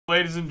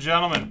Ladies and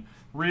gentlemen,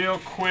 real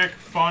quick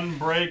fun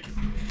break.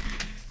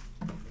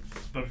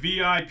 The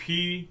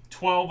VIP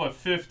 12 of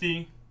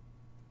 50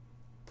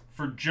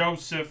 for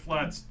Joseph.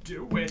 Let's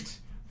do it.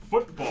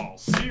 Football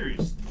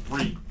Series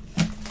 3.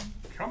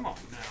 Come on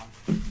now.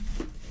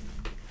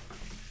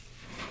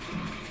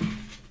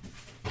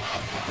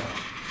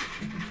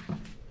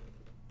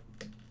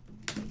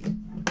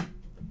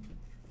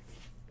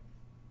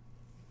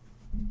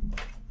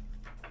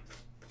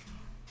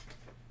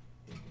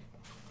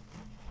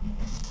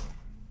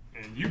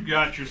 And you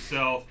got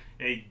yourself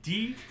a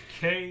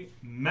DK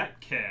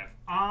Metcalf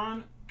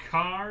on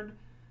card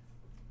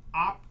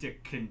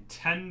Optic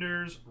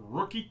Contenders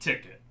rookie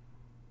ticket.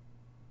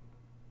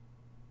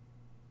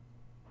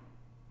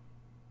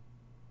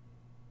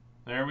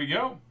 There we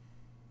go.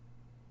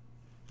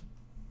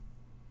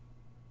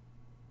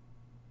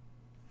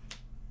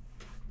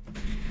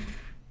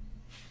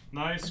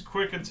 Nice,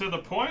 quick, and to the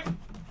point. I'm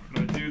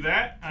going to do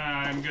that.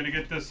 I'm going to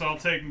get this all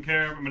taken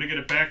care of. I'm going to get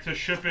it back to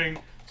shipping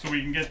so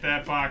we can get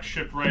that box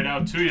shipped right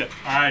out to you.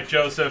 All right,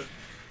 Joseph.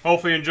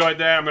 Hopefully you enjoyed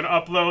that. I'm going to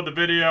upload the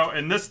video,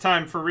 and this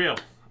time for real.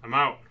 I'm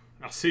out.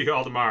 I'll see you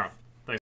all tomorrow.